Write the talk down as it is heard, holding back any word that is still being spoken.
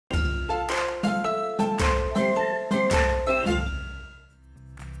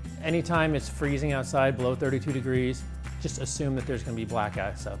Anytime it's freezing outside, below 32 degrees, just assume that there's going to be black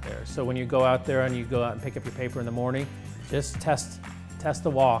ice out there. So when you go out there and you go out and pick up your paper in the morning, just test the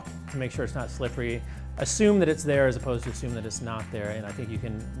walk to make sure it's not slippery. Assume that it's there as opposed to assume that it's not there, and I think you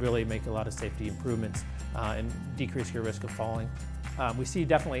can really make a lot of safety improvements and decrease your risk of falling. We see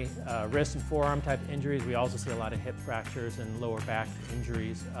definitely wrist and forearm type injuries. We also see a lot of hip fractures and lower back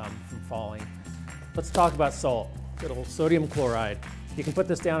injuries from falling. Let's talk about salt, good old sodium chloride. You can put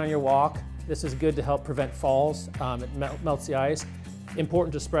this down on your walk. This is good to help prevent falls. It melts the ice.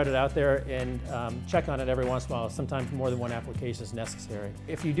 Important to spread it out there and check on it every once in a while. Sometimes more than one application is necessary.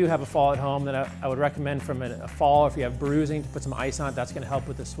 If you do have a fall at home, then I would recommend from a fall, if you have bruising, to put some ice on it. That's going to help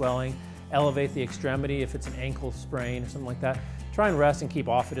with the swelling. Elevate the extremity if it's an ankle sprain or something like that. Try and rest and keep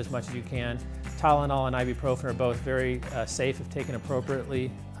off it as much as you can. Tylenol and ibuprofen are both very safe if taken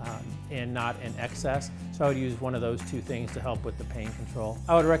appropriately and not in excess. So I would use one of those two things to help with the pain control.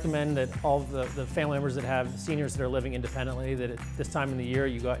 I would recommend that all of the family members that have seniors that are living independently, that at this time in the year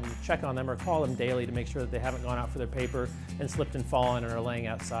you go out and check on them or call them daily to make sure that they haven't gone out for their paper and slipped and fallen and are laying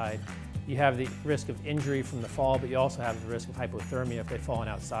outside. You have the risk of injury from the fall, but you also have the risk of hypothermia if they've fallen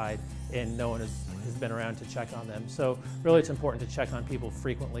outside and no one has been around to check on them. So really it's important to check on people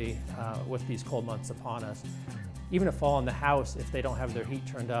frequently with these cold months upon us. Even a fall in the house, if they don't have their heat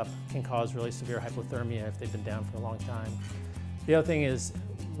turned up, can cause really severe hypothermia if they've been down for a long time. The other thing is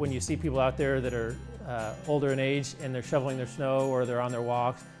when you see people out there that are older in age and they're shoveling their snow or they're on their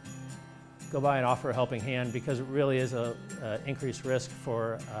walks, go by and offer a helping hand, because it really is an increased risk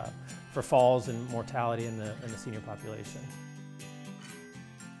for falls and mortality in the senior population.